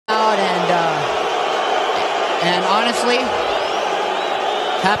honestly,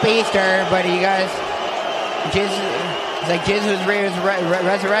 happy Easter, everybody, you guys. Jesus was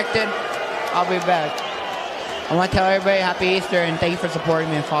resurrected. I'll be back. I want to tell everybody happy Easter and thank you for supporting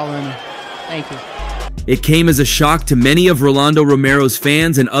me and following me. Thank you. It came as a shock to many of Rolando Romero's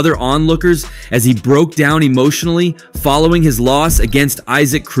fans and other onlookers as he broke down emotionally following his loss against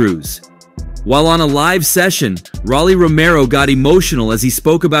Isaac Cruz. While on a live session, Rolly Romero got emotional as he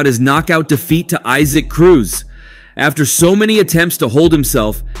spoke about his knockout defeat to Isaac Cruz. After so many attempts to hold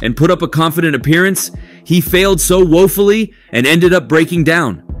himself and put up a confident appearance, he failed so woefully and ended up breaking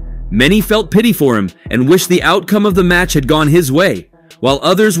down. Many felt pity for him and wished the outcome of the match had gone his way, while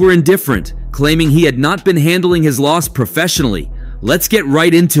others were indifferent, claiming he had not been handling his loss professionally. Let's get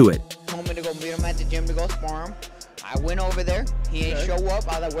right into it. Told me to go meet him at the gym to go spar him. I went over there. He ain't show up.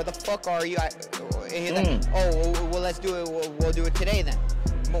 I was like, where the fuck are you? He's like, oh, well, let's do it. We'll do it today then.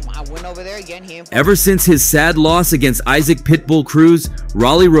 Boom, I went over there again. Ever since his sad loss against Isaac Pitbull Cruz,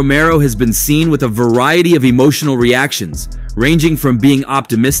 Rolly Romero has been seen with a variety of emotional reactions, ranging from being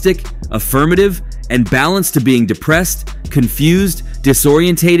optimistic, affirmative, and balanced to being depressed, confused,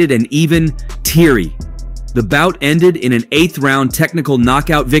 disorientated, and even teary. The bout ended in an 8th-round technical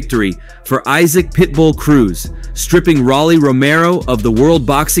knockout victory for Isaac Pitbull Cruz, stripping Rolly Romero of the World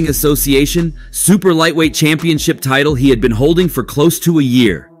Boxing Association Super Lightweight Championship title he had been holding for close to a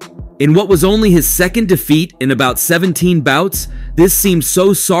year. In what was only his second defeat in about 17 bouts, this seemed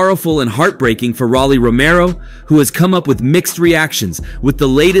so sorrowful and heartbreaking for Rolly Romero, who has come up with mixed reactions, with the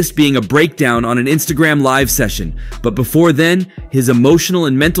latest being a breakdown on an Instagram live session. But before then, his emotional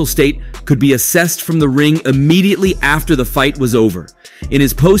and mental state could be assessed from the ring immediately after the fight was over. In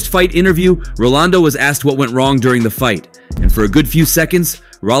his post-fight interview, Rolando was asked what went wrong during the fight, and for a good few seconds,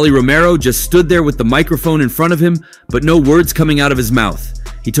 Rolly Romero just stood there with the microphone in front of him, but no words coming out of his mouth.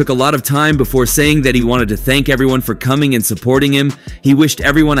 He took a lot of time before saying that he wanted to thank everyone for coming and supporting him. He wished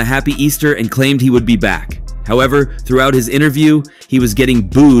everyone a happy Easter and claimed he would be back. However, throughout his interview, he was getting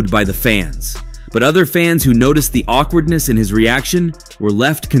booed by the fans. But other fans who noticed the awkwardness in his reaction were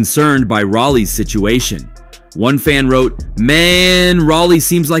left concerned by Rolly's situation. One fan wrote, "Man, Rolly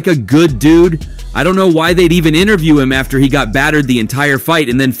seems like a good dude. I don't know why they'd even interview him after he got battered the entire fight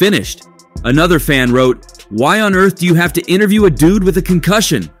and then finished." Another fan wrote, "Why on earth do you have to interview a dude with a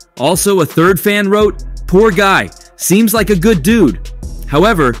concussion?" Also, a third fan wrote, "Poor guy, seems like a good dude."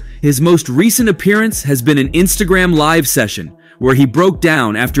 However, his most recent appearance has been an Instagram live session where he broke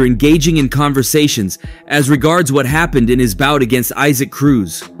down after engaging in conversations as regards what happened in his bout against Isaac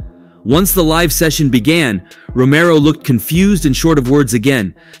Cruz. Once the live session began, Romero looked confused and short of words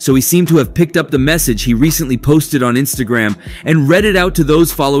again, so he seemed to have picked up the message he recently posted on Instagram and read it out to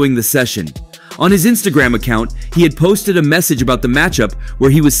those following the session. On his Instagram account, he had posted a message about the matchup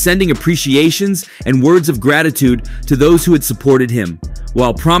where he was sending appreciations and words of gratitude to those who had supported him,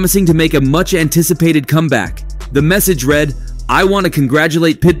 while promising to make a much-anticipated comeback. The message read, "I want to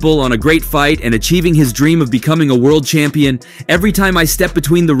congratulate Pitbull on a great fight and achieving his dream of becoming a world champion. Every time I step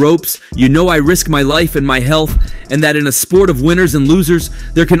between the ropes, you know I risk my life and my health, and that in a sport of winners and losers,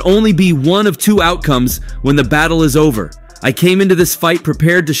 there can only be one of two outcomes when the battle is over. I came into this fight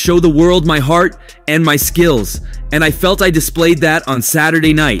prepared to show the world my heart and my skills, and I felt I displayed that on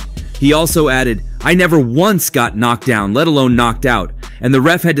Saturday night." He also added, "I never once got knocked down, let alone knocked out, and the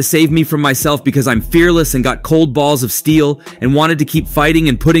ref had to save me from myself because I'm fearless and got cold balls of steel and wanted to keep fighting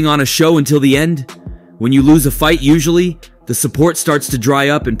and putting on a show until the end." When you lose a fight, usually, the support starts to dry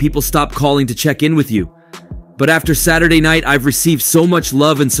up and people stop calling to check in with you. But after Saturday night, I've received so much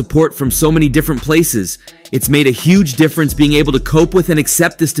love and support from so many different places. It's made a huge difference being able to cope with and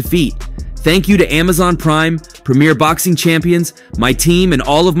accept this defeat. Thank you to Amazon Prime, Premier Boxing Champions, my team, and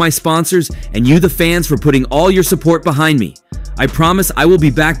all of my sponsors, and you the fans for putting all your support behind me. I promise I will be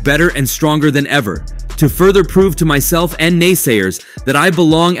back better and stronger than ever, to further prove to myself and naysayers that I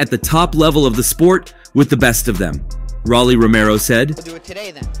belong at the top level of the sport with the best of them," Rolly Romero said. We'll do it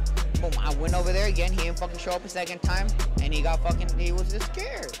today then. Boom, I went over there again. He didn't fucking show up a second time, and he was just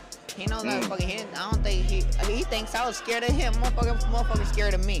scared. He knows that I don't think he thinks I was scared of him. Motherfucker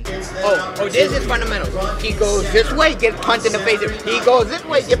scared of me. Oh, this is fundamentals. He goes this way, gets punched in the face. He goes this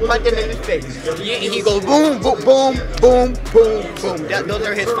way, gets punched in his face. He goes boom, boom, boom, boom, boom, boom. Those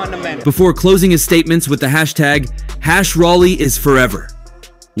are his fundamentals. Before closing his statements with the hashtag, #RollyIsForever.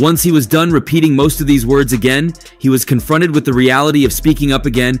 Once he was done repeating most of these words again, he was confronted with the reality of speaking up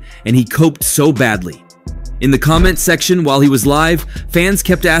again, and he coped so badly. In the comment section while he was live, fans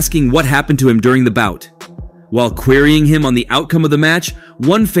kept asking what happened to him during the bout. While querying him on the outcome of the match,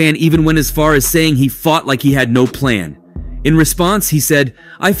 one fan even went as far as saying he fought like he had no plan. In response, he said,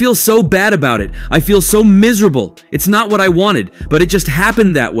 "I feel so bad about it. I feel so miserable. It's not what I wanted, but it just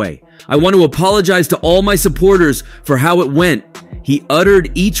happened that way. I want to apologize to all my supporters for how it went." He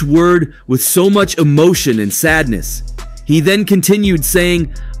uttered each word with so much emotion and sadness. He then continued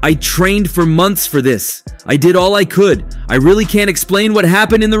saying, "I trained for months for this. I did all I could. I really can't explain what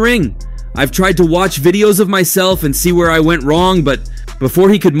happened in the ring. I've tried to watch videos of myself and see where I went wrong, but..."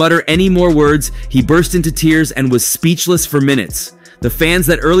 Before he could mutter any more words, he burst into tears and was speechless for minutes. The fans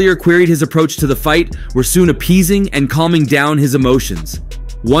that earlier queried his approach to the fight were soon appeasing and calming down his emotions.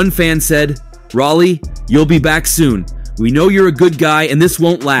 One fan said, "Raleigh, you'll be back soon. We know you're a good guy and this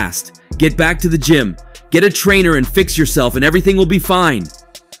won't last. Get back to the gym. Get a trainer and fix yourself and everything will be fine."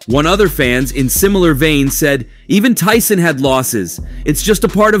 One other fan, in similar vein, said, "Even Tyson had losses. It's just a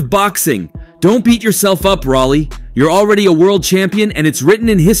part of boxing. Don't beat yourself up, Raleigh. You're already a world champion and it's written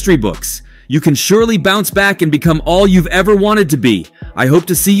in history books. You can surely bounce back and become all you've ever wanted to be. I hope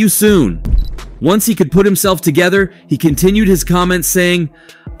to see you soon." Once he could put himself together, he continued his comments saying,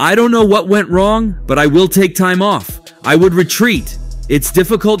 "I don't know what went wrong, but I will take time off. I would retreat. It's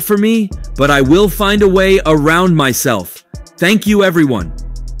difficult for me, but I will find a way around myself. Thank you, everyone."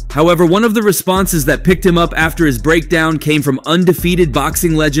 However, one of the responses that picked him up after his breakdown came from undefeated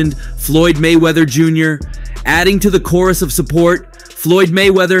boxing legend Floyd Mayweather Jr. Adding to the chorus of support, Floyd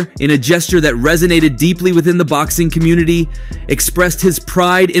Mayweather, in a gesture that resonated deeply within the boxing community, expressed his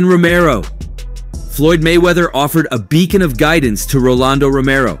pride in Romero. Floyd Mayweather offered a beacon of guidance to Rolando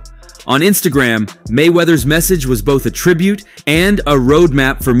Romero. On Instagram, Mayweather's message was both a tribute and a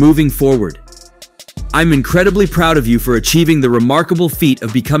roadmap for moving forward. "I'm incredibly proud of you for achieving the remarkable feat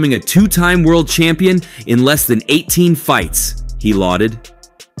of becoming a two-time world champion in less than 18 fights," he lauded.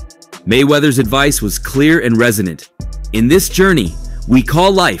 Mayweather's advice was clear and resonant. "In this journey, we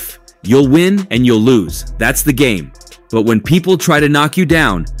call life. You'll win and you'll lose. That's the game. But when people try to knock you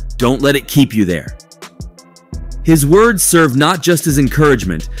down, don't let it keep you there." His words serve not just as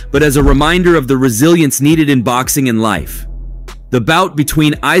encouragement, but as a reminder of the resilience needed in boxing and life. The bout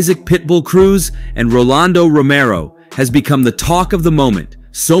between Isaac "Pitbull" Cruz and Rolando Romero has become the talk of the moment,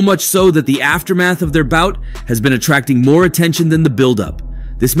 so much so that the aftermath of their bout has been attracting more attention than the build-up.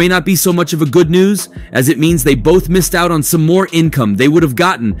 This may not be so much of a good news, as it means they both missed out on some more income they would have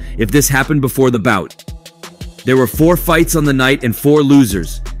gotten if this happened before the bout. There were 4 fights on the night and 4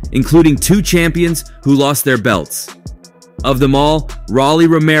 losers, including 2 champions who lost their belts. Of them all, Rolly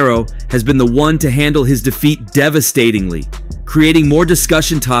Romero has been the one to handle his defeat devastatingly, creating more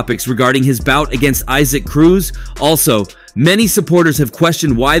discussion topics regarding his bout against Isaac Cruz. Also, many supporters have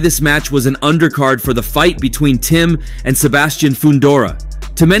questioned why this match was an undercard for the fight between Tim and Sebastian Fundora.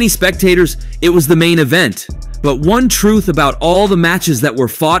 To many spectators, it was the main event. But one truth about all the matches that were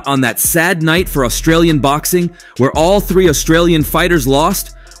fought on that sad night for Australian boxing, where all 3 Australian fighters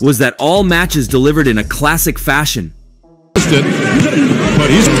lost, was that all matches delivered in a classic fashion. But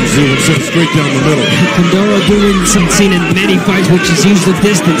he's zooming straight down the middle. Fundora doing something seen in many fights, which is use the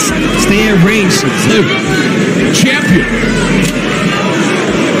distance, stay at range. Champion.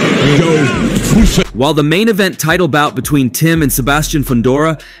 While the main event title bout between Tim and Sebastian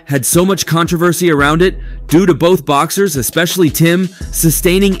Fundora had so much controversy around it, due to both boxers, especially Tim,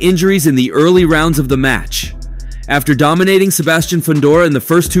 sustaining injuries in the early rounds of the match. After dominating Sebastian Fundora in the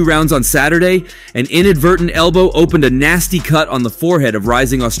first 2 rounds on Saturday, an inadvertent elbow opened a nasty cut on the forehead of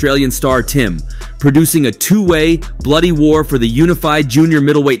rising Australian star Tim, producing a 2-way, bloody war for the unified junior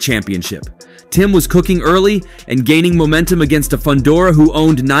middleweight championship. Tim was cooking early and gaining momentum against a Fundora who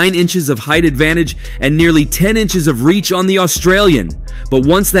owned 9 inches of height advantage and nearly 10 inches of reach on the Australian. But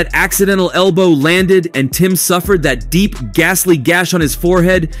once that accidental elbow landed and Tim suffered that deep, ghastly gash on his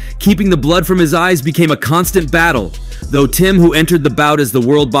forehead, keeping the blood from his eyes became a constant battle. Though Tim, who entered the bout as the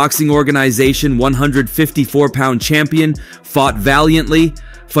World Boxing Organization 154-pound champion, fought valiantly,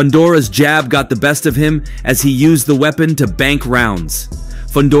 Fundora's jab got the best of him as he used the weapon to bank rounds.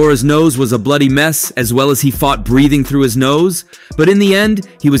 Fundora's nose was a bloody mess, as well as he fought breathing through his nose, but in the end,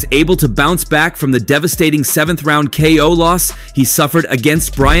 he was able to bounce back from the devastating 7th round KO loss he suffered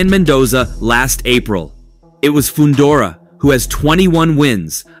against Brian Mendoza last April. It was Fundora, who has 21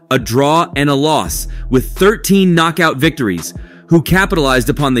 wins, a draw and a loss, with 13 knockout victories, who capitalized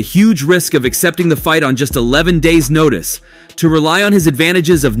upon the huge risk of accepting the fight on just 11 days' notice, to rely on his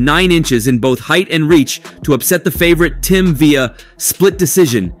advantages of 9 inches in both height and reach to upset the favorite Tim via split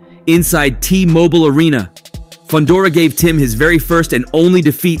decision inside T-Mobile Arena. Fundora gave Tim his very first and only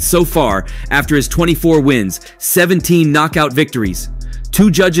defeat so far after his 24 wins, 17 knockout victories.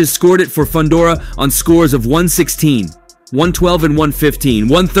 2 judges scored it for Fundora on scores of 116. 112 and 115,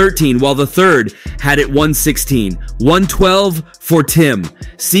 113, while the third had it 116, 112 for Tim.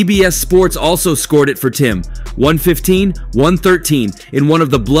 CBS Sports also scored it for Tim, 115, 113, in one of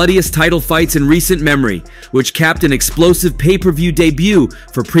the bloodiest title fights in recent memory, which capped an explosive pay-per-view debut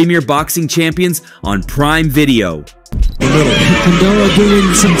for Premier Boxing Champions on Prime Video. Fundora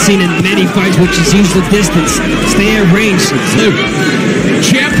doing something seen in many fights, which is use the distance, stay at range.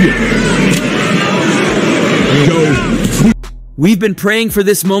 Champion. Go. We've been praying for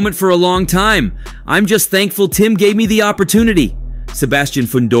this moment for a long time. I'm just thankful Tim gave me the opportunity, Sebastian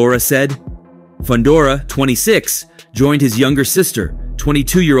Fundora said. Fundora, 26, joined his younger sister,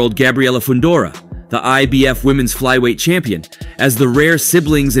 22-year-old Gabriela Fundora, the IBF Women's Flyweight Champion, as the rare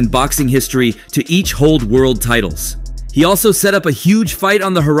siblings in boxing history to each hold world titles. He also set up a huge fight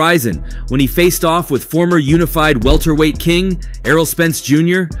on the horizon when he faced off with former unified welterweight king Errol Spence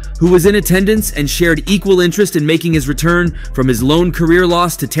Jr., who was in attendance and shared equal interest in making his return from his lone career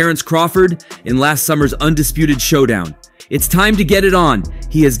loss to Terence Crawford in last summer's undisputed showdown. It's time to get it on.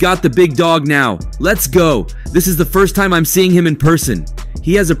 He has got the big dog now. Let's go. This is the first time I'm seeing him in person.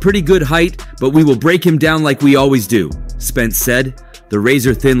 He has a pretty good height, but we will break him down like we always do, Spence said. The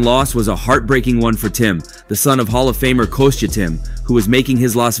razor-thin loss was a heartbreaking one for Tim, the son of Hall of Famer Kostya Tim, who was making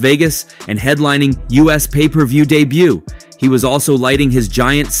his Las Vegas and headlining U.S. pay-per-view debut. He was also lighting his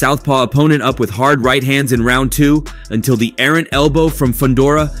giant southpaw opponent up with hard right hands in round 2 until the errant elbow from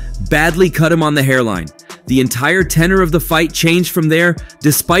Fundora badly cut him on the hairline. The entire tenor of the fight changed from there,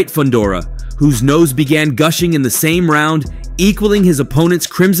 despite Fundora, whose nose began gushing in the same round, equaling his opponent's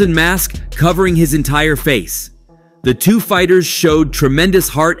crimson mask covering his entire face. The two fighters showed tremendous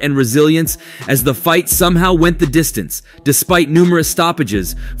heart and resilience as the fight somehow went the distance, despite numerous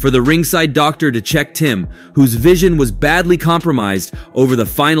stoppages for the ringside doctor to check Tim, whose vision was badly compromised over the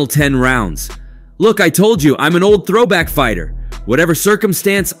final 10 rounds. Look, I told you, I'm an old throwback fighter. Whatever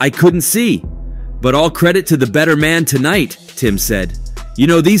circumstance, I couldn't see. But all credit to the better man tonight, Tim said. You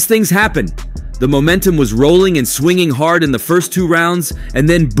know, these things happen. The momentum was rolling and swinging hard in the first 2 rounds, and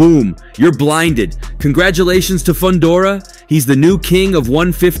then boom, you're blinded. Congratulations to Fundora, he's the new king of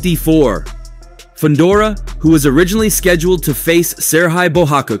 154. Fundora, who was originally scheduled to face Serhij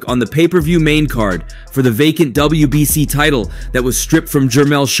Bohacuk on the pay-per-view main card for the vacant WBC title that was stripped from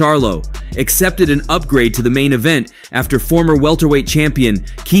Jermell Charlo, accepted an upgrade to the main event after former welterweight champion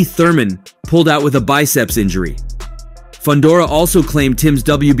Keith Thurman pulled out with a biceps injury. Fundora also claimed Tim's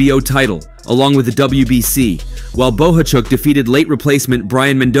WBO title, along with the WBC, while Bohacuk defeated late replacement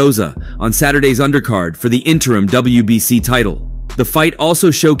Brian Mendoza on Saturday's undercard for the interim WBC title. The fight also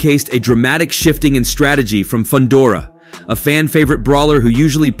showcased a dramatic shifting in strategy from Fundora, a fan-favorite brawler who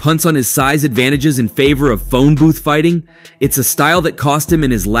usually punts on his size advantages in favor of phone booth fighting. It's a style that cost him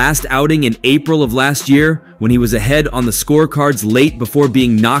in his last outing in April of last year when he was ahead on the scorecards late before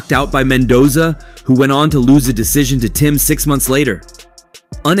being knocked out by Mendoza, who went on to lose a decision to Tim 6 months later.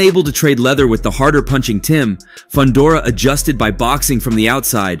 Unable to trade leather with the harder-punching Tim, Fundora adjusted by boxing from the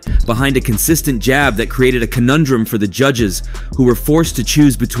outside behind a consistent jab that created a conundrum for the judges, who were forced to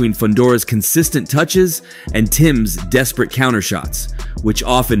choose between Fundora's consistent touches and Tim's desperate countershots, which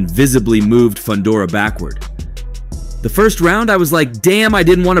often visibly moved Fundora backward. The first round, I was like, damn, I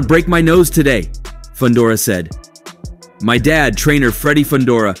didn't want to break my nose today, Fundora said. My dad, trainer Freddie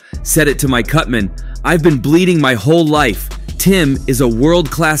Fundora, said it to my cutman, I've been bleeding my whole life. Tim is a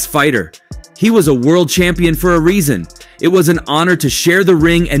world-class fighter. He was a world champion for a reason. It was an honor to share the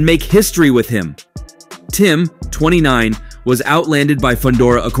ring and make history with him. Tim, 29, was outlanded by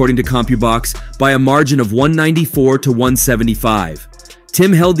Fundora according to CompuBox by a margin of 194 to 175.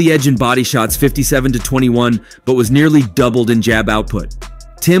 Tim held the edge in body shots 57 to 21, but was nearly doubled in jab output.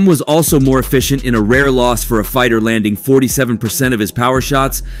 Tim was also more efficient in a rare loss for a fighter, landing 47% of his power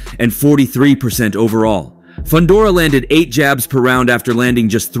shots and 43% overall. Fundora landed 8 jabs per round after landing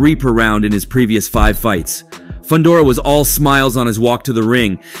just 3 per round in his previous 5 fights. Fundora was all smiles on his walk to the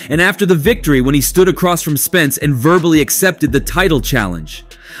ring, and after the victory when he stood across from Spence and verbally accepted the title challenge.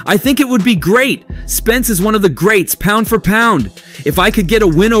 I think it would be great. Spence is one of the greats, pound for pound. If I could get a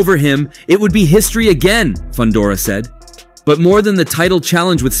win over him, it would be history again, Fundora said. But more than the title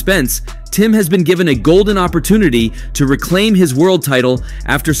challenge with Spence, Tim has been given a golden opportunity to reclaim his world title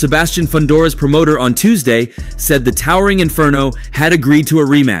after Sebastian Fundora's promoter on Tuesday said the Towering Inferno had agreed to a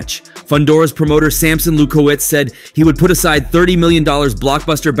rematch. Fundora's promoter Samson Lukowitz said he would put aside $30 million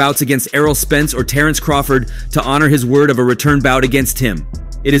blockbuster bouts against Errol Spence or Terence Crawford to honor his word of a return bout against him.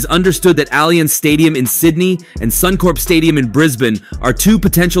 It is understood that Allianz Stadium in Sydney and Suncorp Stadium in Brisbane are 2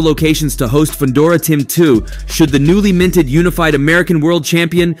 potential locations to host Fundora Tim 2 should the newly minted unified American World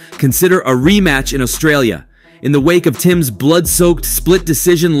Champion consider a rematch in Australia. In the wake of Tim's blood-soaked split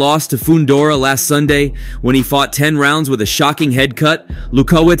decision loss to Fundora last Sunday, when he fought 10 rounds with a shocking head cut,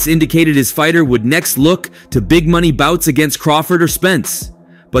 Lukowicz indicated his fighter would next look to big money bouts against Crawford or Spence.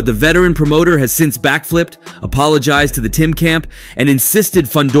 But the veteran promoter has since backflipped, apologized to the Tim camp, and insisted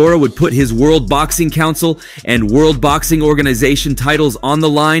Fundora would put his World Boxing Council and World Boxing Organization titles on the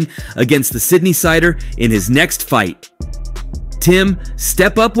line against the Sydney Sider in his next fight. Tim,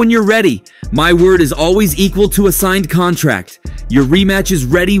 step up when you're ready. My word is always equal to a signed contract. Your rematch is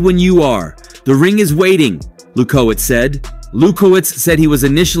ready when you are. The ring is waiting, Lukowicz said. Lukowicz said he was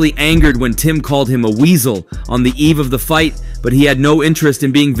initially angered when Tim called him a weasel on the eve of the fight, but he had no interest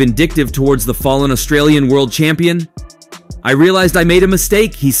in being vindictive towards the fallen Australian world champion. I realized I made a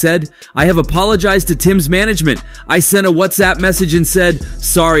mistake, he said. I have apologized to Tim's management. I sent a WhatsApp message and said,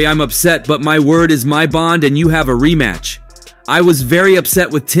 sorry, I'm upset, but my word is my bond and you have a rematch. I was very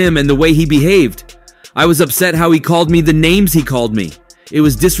upset with Tim and the way he behaved. I was upset how he called me the names he called me. It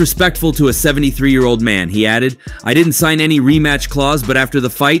was disrespectful to a 73-year-old man, he added. I didn't sign any rematch clause, but after the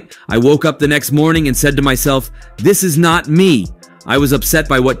fight, I woke up the next morning and said to myself, this is not me. I was upset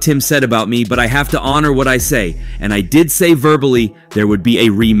by what Tim said about me, but I have to honor what I say, and I did say verbally there would be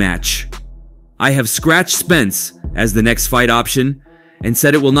a rematch. I have scratched Spence as the next fight option and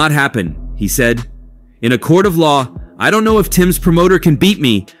said it will not happen, he said. In a court of law, I don't know if Tim's promoter can beat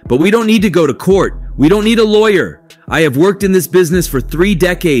me, but we don't need to go to court. We don't need a lawyer. I have worked in this business for 3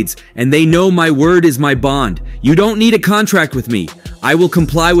 decades, and they know my word is my bond. You don't need a contract with me. I will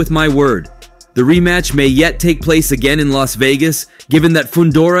comply with my word. The rematch may yet take place again in Las Vegas, given that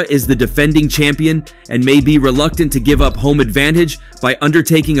Fundora is the defending champion and may be reluctant to give up home advantage by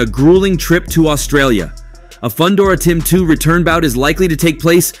undertaking a grueling trip to Australia. A Fundora Tim 2 return bout is likely to take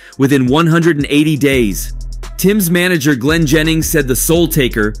place within 180 days. Tim's manager Glenn Jennings said the Soul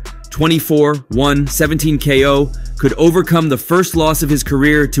Taker, 24-1, 17 KO, could overcome the first loss of his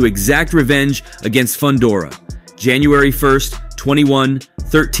career to exact revenge against Fundora. January 1st,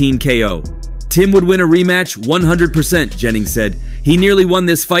 21-13 KO. Tim would win a rematch 100%, Jennings said. He nearly won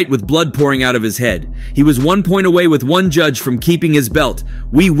this fight with blood pouring out of his head. He was 1 point away with one judge from keeping his belt.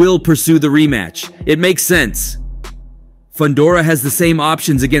 We will pursue the rematch. It makes sense. Fundora has the same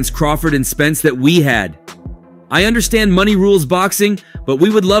options against Crawford and Spence that we had. I understand money rules boxing, but we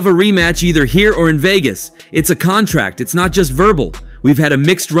would love a rematch either here or in Vegas. It's a contract, it's not just verbal. We've had a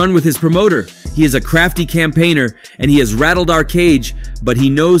mixed run with his promoter. He is a crafty campaigner, and he has rattled our cage, but he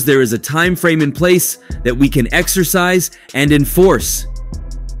knows there is a time frame in place that we can exercise and enforce.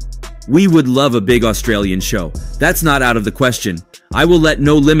 We would love a big Australian show. That's not out of the question. I will let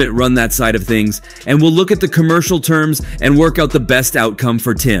No Limit run that side of things, and we'll look at the commercial terms and work out the best outcome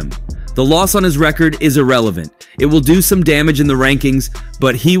for Tim. The loss on his record is irrelevant. It will do some damage in the rankings,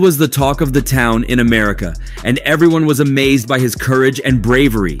 but he was the talk of the town in America, and everyone was amazed by his courage and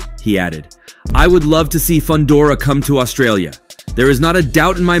bravery, he added. I would love to see Fundora come to Australia. There is not a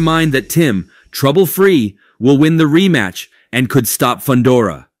doubt in my mind that Tim, trouble-free, will win the rematch and could stop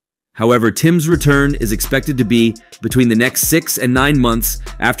Fundora. However, Tim's return is expected to be between the next 6 and 9 months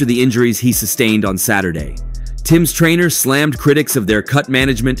after the injuries he sustained on Saturday. Tim's trainer slammed critics of their cut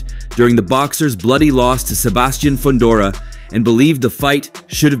management during the boxer's bloody loss to Sebastian Fundora and believed the fight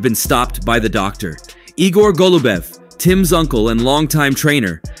should have been stopped by the doctor. Igor Golubev, Tim's uncle and longtime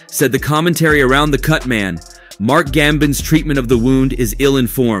trainer, said the commentary around the cut man, Mark Gambin's treatment of the wound is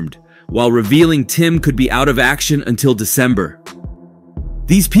ill-informed, while revealing Tim could be out of action until December.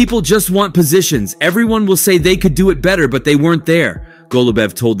 These people just want positions. Everyone will say they could do it better, but they weren't there,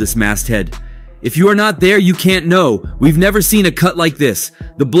 Golubev told this masthead. If you are not there, you can't know. We've never seen a cut like this.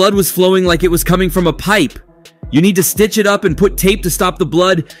 The blood was flowing like it was coming from a pipe. You need to stitch it up and put tape to stop the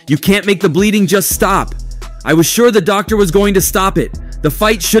blood. You can't make the bleeding just stop. I was sure the doctor was going to stop it. The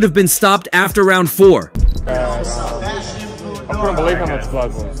fight should have been stopped after round 4. I couldn't believe how much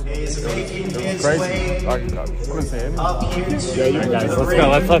blood was. It was crazy. I couldn't see him. Yeah, you guys, let's go.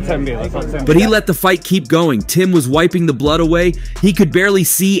 Let's let Tim be. But he let the fight keep going. Tim was wiping the blood away. He could barely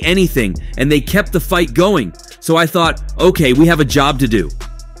see anything, and they kept the fight going. So I thought, okay, we have a job to do.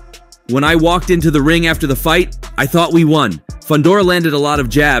 When I walked into the ring after the fight, I thought we won. Fundora landed a lot of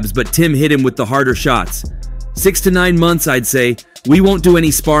jabs, but Tim hit him with the harder shots. 6 to 9 months, I'd say. We won't do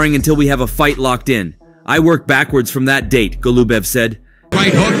any sparring until we have a fight locked in. I work backwards from that date, Golubev said.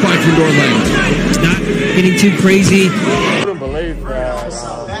 Right hook by Fundora lands. Not getting too crazy. I couldn't believe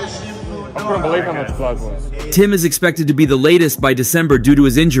how much blood was. Tim is expected to be the latest by December due to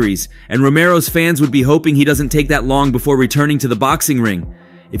his injuries, and Romero's fans would be hoping he doesn't take that long before returning to the boxing ring.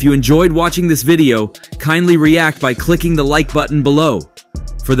 If you enjoyed watching this video, kindly react by clicking the like button below.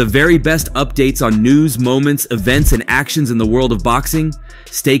 For For the very best updates on news, moments, events, and actions in the world of boxing,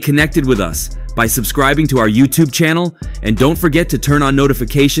 stay connected with us by subscribing to our YouTube channel, and don't forget to turn on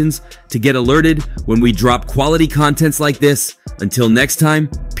notifications to get alerted when we drop quality contents like this. Until next time,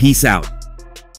 peace out.